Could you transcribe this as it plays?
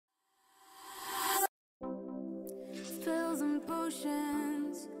pills and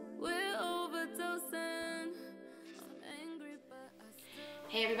potions, we're overdosing. I'm angry, but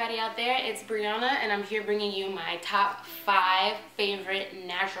Hey everybody out there, it's Brianna and I'm here bringing you my top 5 favorite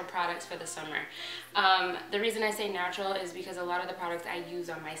natural products for the summer. The reason I say natural is because a lot of the products I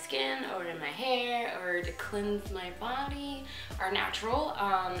use on my skin or in my hair or to cleanse my body are natural.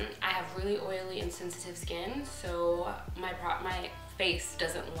 I have really oily and sensitive skin, so my face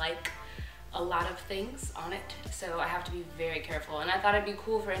doesn't like a lot of things on it, so I have to be very careful. And I thought it'd be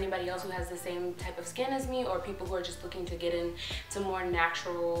cool for anybody else who has the same type of skin as me, or people who are just looking to get into more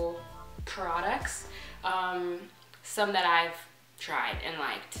natural products. Some that I've tried and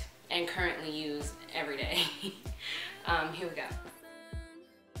liked and currently use every day. Here we go.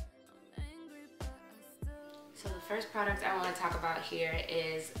 So the first product I want to talk about here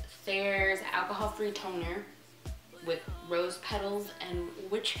is Thayer's alcohol-free toner with rose petals and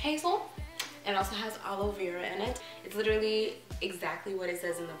witch hazel. It also has aloe vera in it. It's literally exactly what it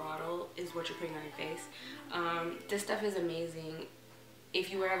says in the bottle is what you're putting on your face. This stuff is amazing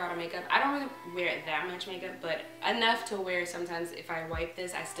if you wear a lot of makeup. I don't really wear that much makeup, but enough to where sometimes if I wipe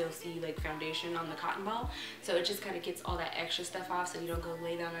this, I still see like foundation on the cotton ball. So it just kind of gets all that extra stuff off so you don't go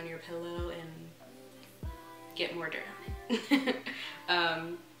lay down on your pillow and get more dirt on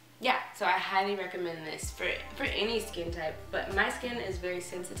it. Yeah, so I highly recommend this for any skin type, but my skin is very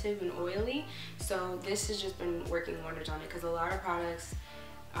sensitive and oily, so this has just been working wonders on it, because a lot of products,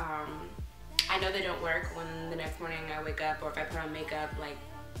 I know they don't work when the next morning I wake up, or if I put on makeup, like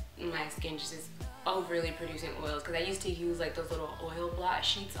my skin just is overly producing oils, because I used to use like those little oil blot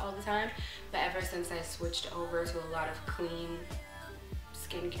sheets all the time, but ever since I switched over to a lot of clean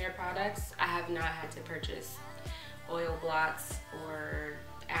skincare products, I have not had to purchase oil blots or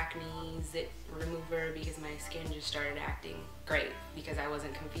acne zit remover, because my skin just started acting great because I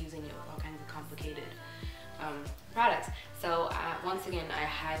wasn't confusing it with all kinds of complicated products. So once again, I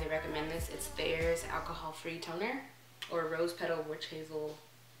highly recommend this. It's Thayer's alcohol-free toner, or rose petal, witch hazel,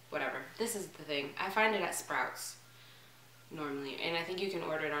 whatever. This is the thing. I find it at Sprouts normally, and I think you can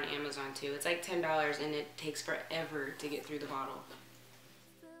order it on Amazon too. It's like $10 and it takes forever to get through the bottle.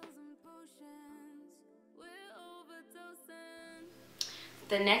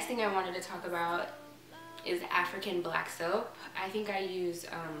 The next thing I wanted to talk about is African black soap. I think I use,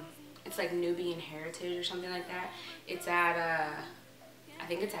 it's like Nubian Heritage or something like that. It's at, I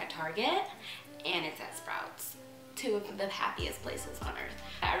think it's at Target, and it's at Sprouts. Two of the happiest places on earth.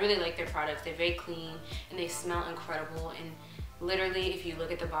 I really like their products. They're very clean and they smell incredible, and literally if you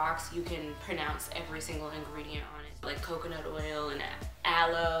look at the box, you can pronounce every single ingredient on it. Like coconut oil and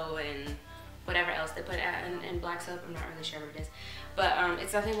aloe and whatever else they put in black soap. I'm not really sure what it is, but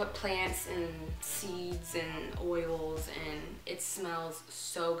it's nothing but plants and seeds and oils, and it smells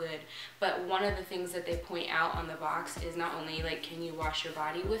so good. But one of the things that they point out on the box is not only like can you wash your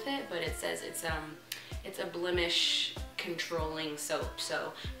body with it, but it says it's a blemish controlling soap,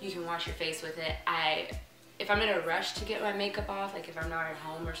 so you can wash your face with it. If I'm in a rush to get my makeup off, like if I'm not at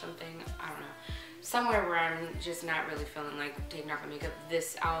home or something, I don't know, somewhere where I'm just not really feeling like taking off my makeup,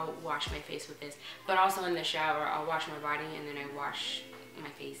 I'll wash my face with this. But also in the shower, I'll wash my body and then I wash my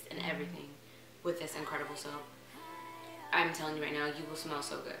face and everything with this incredible soap. I'm telling you right now, you will smell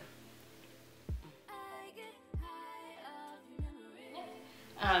so good.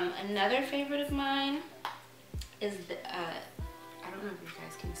 Another favorite of mine is I don't know if you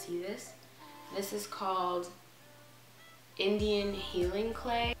guys can see this. This is called Indian Healing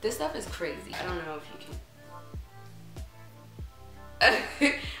Clay. This stuff is crazy. I don't know if you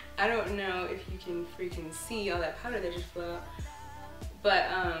can I don't know if you can freaking see all that powder that just flew out, but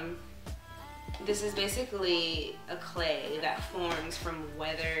this is basically a clay that forms from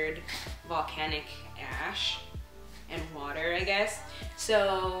weathered volcanic ash and water, I guess.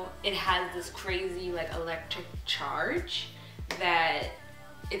 So it has this crazy like electric charge that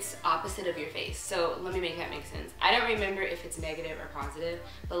it's opposite of your face. So let me make that make sense. I don't remember if it's negative or positive,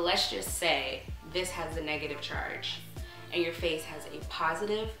 but let's just say this has a negative charge and your face has a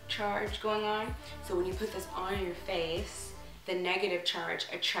positive charge going on. So when you put this on your face, the negative charge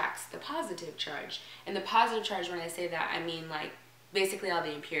attracts the positive charge. And the positive charge, when I say that, I mean like basically all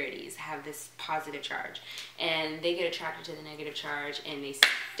the impurities have this positive charge, and they get attracted to the negative charge and they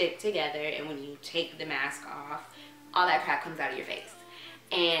stick together, and when you take the mask off, all that crap comes out of your face.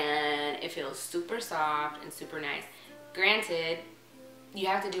 And it feels super soft and super nice. Granted, you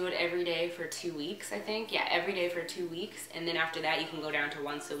have to do it every day for 2 weeks, I think. Yeah, every day for 2 weeks, and then after that you can go down to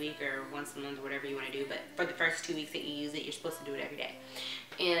once a week or once a month or whatever you want to do. But for the first 2 weeks that you use it, you're supposed to do it every day.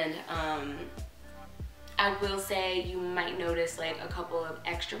 And I will say you might notice like a couple of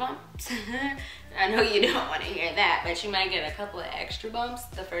extra bumps. I know you don't want to hear that, but you might get a couple of extra bumps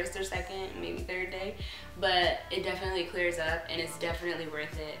the first or second, maybe third day. But it definitely clears up and it's definitely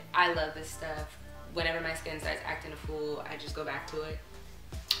worth it. I love this stuff. Whenever my skin starts acting a fool, I just go back to it.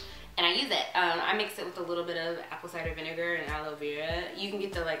 And I use it. I mix it with a little bit of apple cider vinegar and aloe vera. You can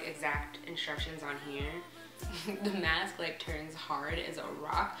get the like exact instructions on here. The mask like turns hard as a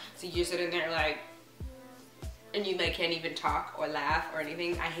rock. So you're sitting there like, and you like can't even talk or laugh or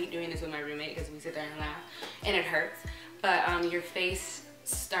anything. I hate doing this with my roommate because we sit there and laugh and it hurts. But your face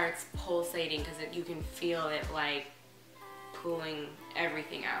starts pulsating because you can feel it like pulling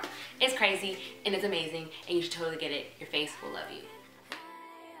everything out. It's crazy and it's amazing and you should totally get it. Your face will love you.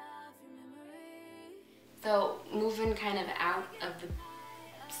 So moving kind of out of the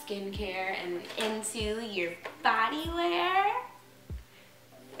skincare and into your body wear.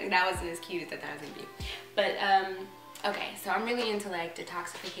 That wasn't as cute as I thought it was gonna be. But okay, so I'm really into like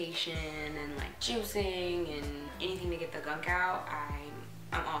detoxification and like juicing and anything to get the gunk out.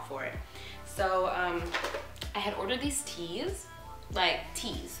 I'm all for it. So I had ordered these teas, like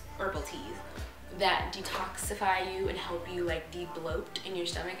teas, herbal teas, that detoxify you and help you like de-bloat in your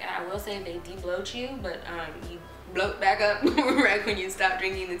stomach. And I will say they de-bloat you, but you bloat back up right when you stop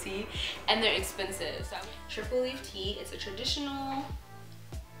drinking the tea. And they're expensive. So triple leaf tea, it's a traditional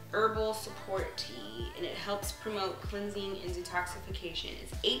herbal support tea and it helps promote cleansing and detoxification.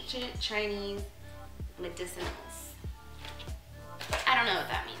 It's ancient Chinese medicinals. I don't know what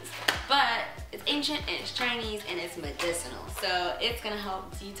that means, but it's ancient and it's Chinese and it's medicinal. So it's gonna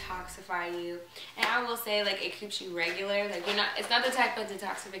help detoxify you. And I will say like it keeps you regular. Like it's not the type of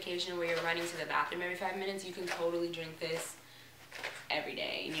detoxification where you're running to the bathroom every 5 minutes. You can totally drink this every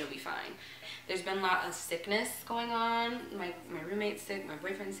day and you'll be fine. There's been a lot of sickness going on. My roommate's sick, my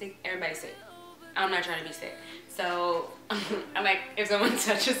boyfriend's sick, everybody's sick. I'm not trying to be sick. So I'm like, if someone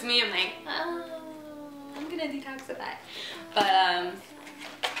touches me, I'm like, oh, I'm gonna detoxify. But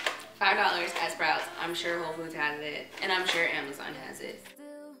 $5 at Sprouts. I'm sure Whole Foods has it, and I'm sure Amazon has it.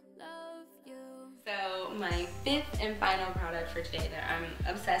 So my fifth and final product for today that I'm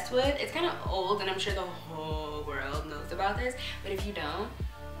obsessed with, it's kind of old and I'm sure the whole world knows about this, but if you don't,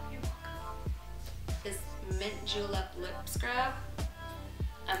 you're welcome. This Mint Julep lip scrub.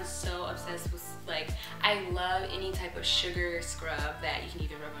 I'm so obsessed with, like, I love any type of sugar scrub that you can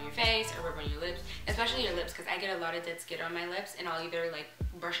either rub on your face or rub on your lips, especially your lips, because I get a lot of dead skin on my lips and I'll either like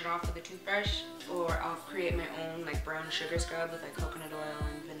brush it off with a toothbrush or I'll create my own like brown sugar scrub with like coconut oil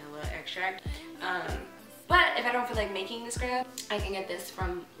and vanilla extract. But if I don't feel like making the scrub, I can get this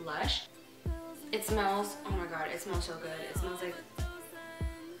from Lush. It smells, oh my god, it smells so good. It smells like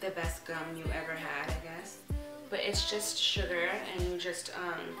the best gum you ever had, I guess. But it's just sugar and you just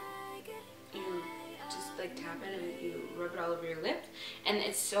like tap it and you rub it all over your lips. And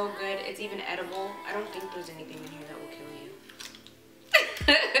it's so good, it's even edible. I don't think there's anything in here that will kill you.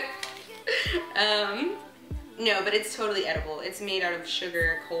 No, but it's totally edible. It's made out of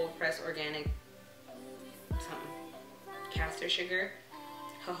sugar, cold pressed organic castor sugar,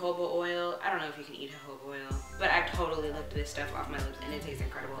 jojoba oil. I don't know if you can eat jojoba oil, but I've totally licked this stuff off my lips and it tastes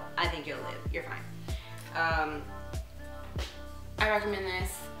incredible. I think you'll live. You're fine. I recommend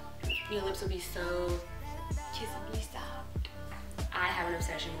this. Your lips will be so kissably soft. I have an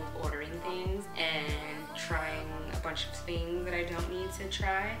obsession with ordering things and trying a bunch of things that I don't need to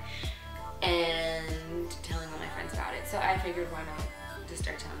try and telling all my friends about it. So I figured why not just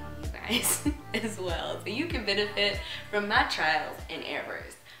start telling you guys as well, so you can benefit from my trials and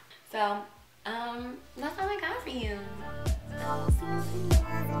errors. So that's all I got for you.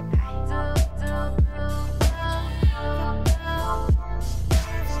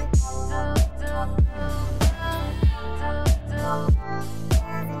 Bye.